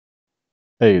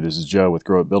Hey, this is Joe with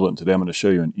Grow It Build It, and today I'm going to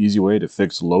show you an easy way to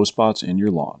fix low spots in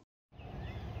your lawn.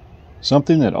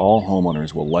 Something that all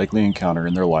homeowners will likely encounter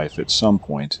in their life at some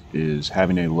point is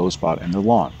having a low spot in their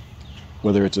lawn.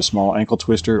 Whether it's a small ankle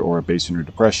twister or a basin or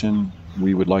depression,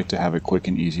 we would like to have a quick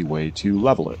and easy way to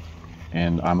level it,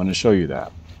 and I'm going to show you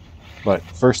that. But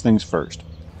first things first.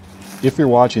 If you're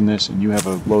watching this and you have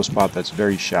a low spot that's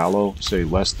very shallow, say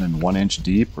less than 1 inch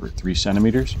deep or 3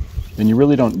 centimeters, then you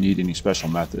really don't need any special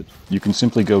method. You can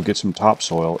simply go get some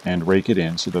topsoil and rake it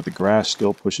in so that the grass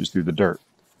still pushes through the dirt.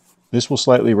 This will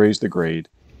slightly raise the grade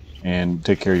and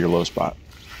take care of your low spot.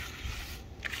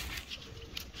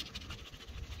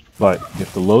 But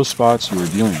if the low spots you are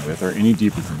dealing with are any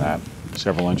deeper than that,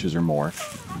 several inches or more,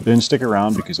 then stick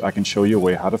around because I can show you a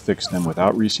way how to fix them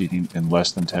without reseeding in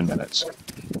less than 10 minutes.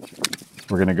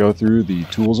 We're going to go through the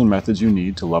tools and methods you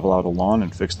need to level out a lawn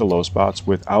and fix the low spots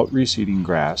without reseeding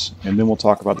grass, and then we'll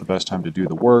talk about the best time to do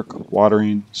the work,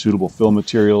 watering, suitable fill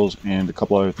materials, and a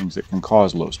couple other things that can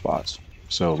cause low spots.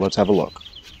 So let's have a look.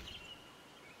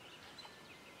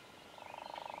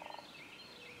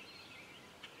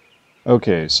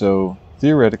 Okay, so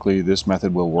theoretically this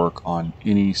method will work on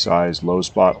any size low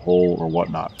spot, hole, or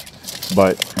whatnot.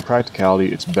 But in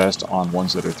practicality, it's best on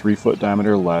ones that are 3 foot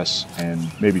diameter or less and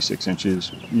maybe 6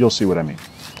 inches. You'll see what I mean.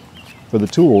 For the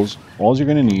tools, all you're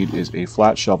going to need is a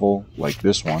flat shovel like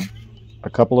this one, a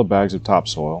couple of bags of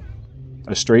topsoil,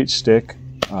 a straight stick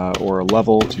or a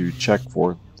level to check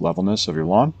for levelness of your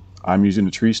lawn. I'm using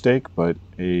a tree stake, but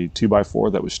a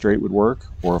 2x4 that was straight would work,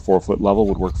 or a 4-foot level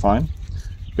would work fine.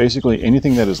 Basically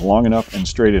anything that is long enough and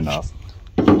straight enough,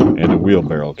 and a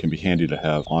wheelbarrow can be handy to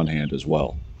have on hand as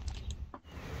well.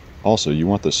 Also, you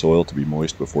want the soil to be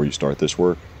moist before you start this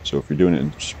work, so if you're doing it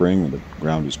in spring when the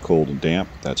ground is cold and damp,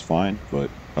 that's fine, but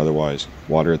otherwise,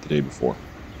 water it the day before.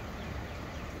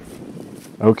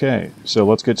 Okay, so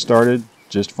let's get started.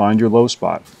 Just find your low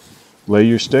spot. Lay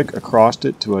your stick across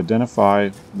it to identify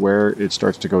where it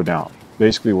starts to go down.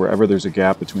 Basically, wherever there's a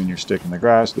gap between your stick and the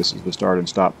grass, this is the start and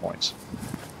stop points.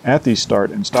 At these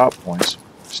start and stop points,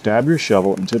 stab your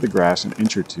shovel into the grass an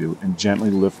inch or two and gently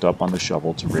lift up on the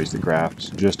shovel to raise the grass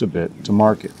just a bit to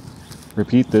mark it.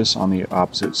 Repeat this on the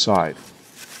opposite side.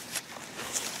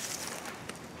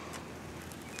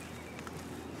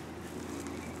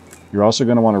 You're also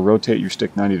going to want to rotate your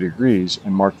stick 90 degrees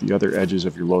and mark the other edges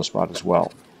of your low spot as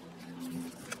well.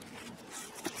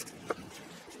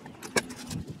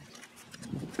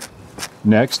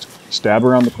 Next, stab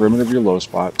around the perimeter of your low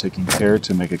spot, taking care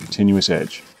to make a continuous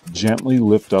edge. Gently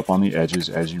lift up on the edges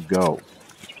as you go.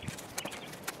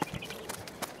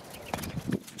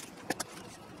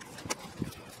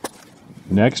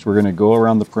 Next, we're going to go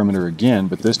around the perimeter again,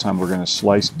 but this time we're going to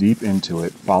slice deep into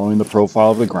it, following the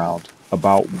profile of the ground,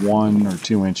 about 1 or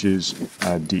 2 inches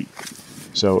deep.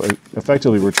 So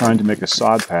effectively, we're trying to make a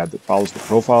sod pad that follows the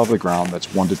profile of the ground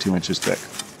that's 1 to 2 inches thick.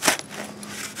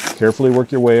 Carefully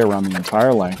work your way around the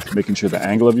entire length, making sure the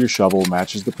angle of your shovel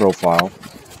matches the profile.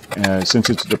 Since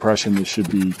it's a depression, this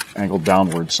should be angled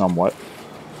downward somewhat.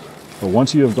 But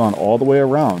once you have gone all the way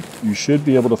around, you should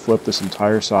be able to flip this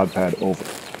entire sod pad over.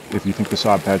 If you think the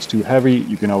sod pad's too heavy,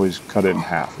 you can always cut it in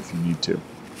half if you need to.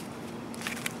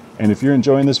 And if you're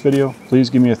enjoying this video, please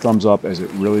give me a thumbs up, as it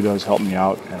really does help me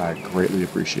out and I greatly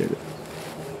appreciate it.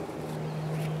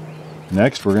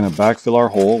 Next, we're going to backfill our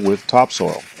hole with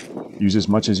topsoil. Use as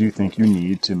much as you think you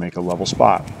need to make a level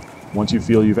spot. Once you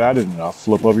feel you've added enough,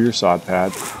 flip over your sod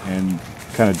pad and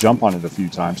kind of jump on it a few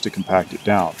times to compact it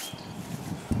down.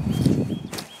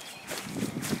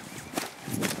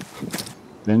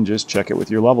 Then just check it with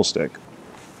your level stick.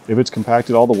 If it's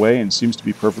compacted all the way and seems to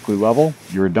be perfectly level,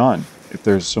 you're done. If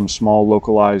there's some small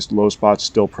localized low spots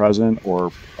still present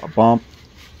or a bump,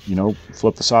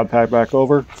 flip the sod pad back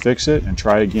over, fix it, and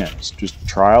try again. It's just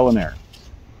trial and error.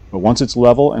 But once it's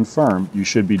level and firm, you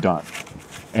should be done.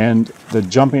 And the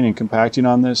jumping and compacting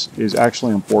on this is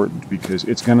actually important because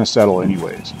it's going to settle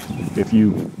anyways. If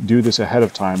you do this ahead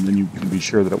of time, then you can be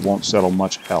sure that it won't settle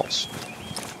much else.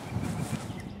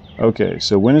 Okay,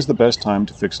 so when is the best time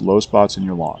to fix low spots in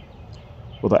your lawn?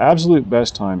 Well, the absolute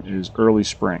best time is early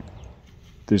spring.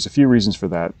 There's a few reasons for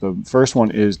that. The first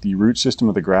one is the root system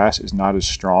of the grass is not as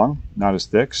strong, not as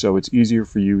thick, so it's easier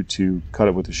for you to cut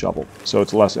it with a shovel, so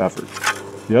it's less effort.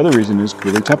 The other reason is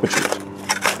cooler temperatures.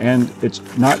 And it's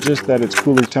not just that its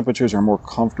cooler temperatures are more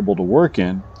comfortable to work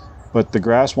in, but the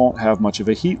grass won't have much of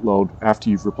a heat load after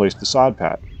you've replaced the sod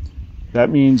pad.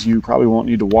 That means you probably won't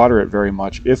need to water it very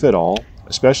much, if at all,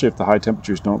 especially if the high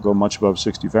temperatures don't go much above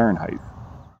 60 Fahrenheit.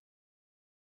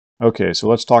 Okay, so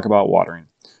let's talk about watering.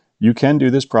 You can do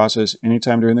this process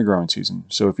anytime during the growing season.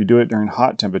 So if you do it during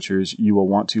hot temperatures, you will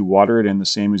want to water it in the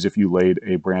same as if you laid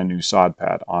a brand new sod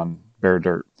pad on bare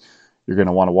dirt. You're going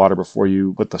to want to water before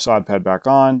you put the sod pad back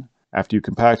on. After you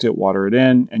compact it, water it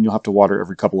in, and you'll have to water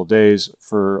every couple of days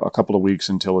for a couple of weeks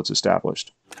until it's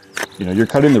established. You're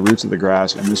cutting the roots of the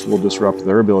grass, and this will disrupt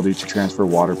their ability to transfer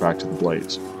water back to the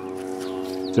blades.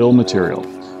 Fill material.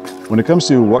 When it comes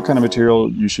to what kind of material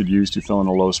you should use to fill in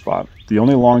a low spot, the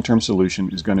only long-term solution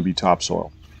is going to be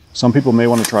topsoil. Some people may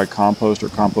want to try compost or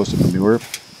composted manure,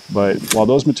 but while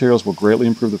those materials will greatly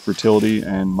improve the fertility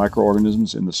and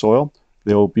microorganisms in the soil,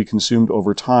 they will be consumed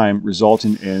over time,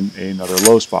 resulting in another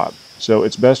low spot. So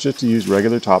it's best just to use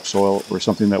regular topsoil or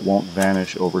something that won't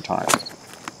vanish over time.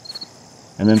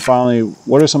 And then finally,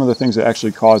 what are some of the things that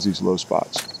actually cause these low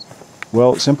spots?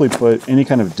 Well, simply put, any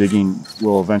kind of digging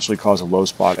will eventually cause a low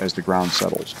spot as the ground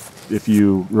settles. If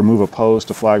you remove a post,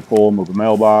 a flagpole, move a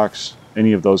mailbox,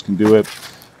 any of those can do it.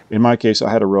 In my case, I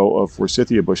had a row of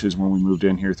forsythia bushes when we moved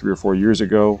in here 3 or 4 years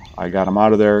ago. I got them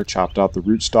out of there, chopped out the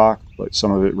root stock, but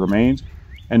some of it remained.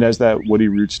 And as that woody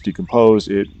roots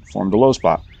decomposed, it formed a low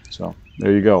spot. So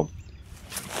there you go.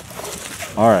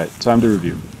 All right, time to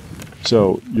review.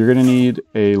 So you're going to need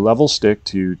a level stick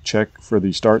to check for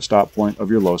the start-stop point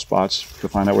of your low spots to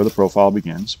find out where the profile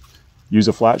begins. Use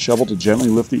a flat shovel to gently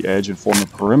lift the edge and form a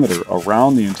perimeter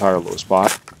around the entire low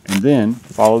spot, and then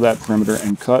follow that perimeter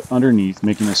and cut underneath,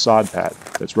 making a sod pad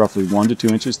that's roughly 1 to 2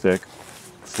 inches thick.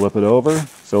 Flip it over,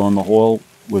 fill in the hole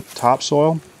with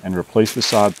topsoil, and replace the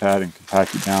sod pad and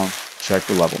compact it down. Check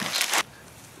for levelness.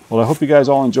 Well, I hope you guys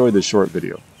all enjoyed this short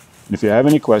video. And if you have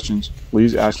any questions,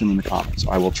 please ask them in the comments.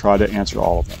 I will try to answer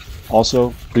all of them.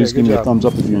 Also, please give me a thumbs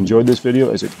up if you enjoyed this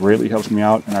video, as it greatly helps me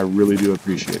out and I really do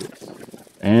appreciate it.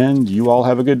 And you all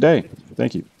have a good day.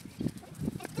 Thank you.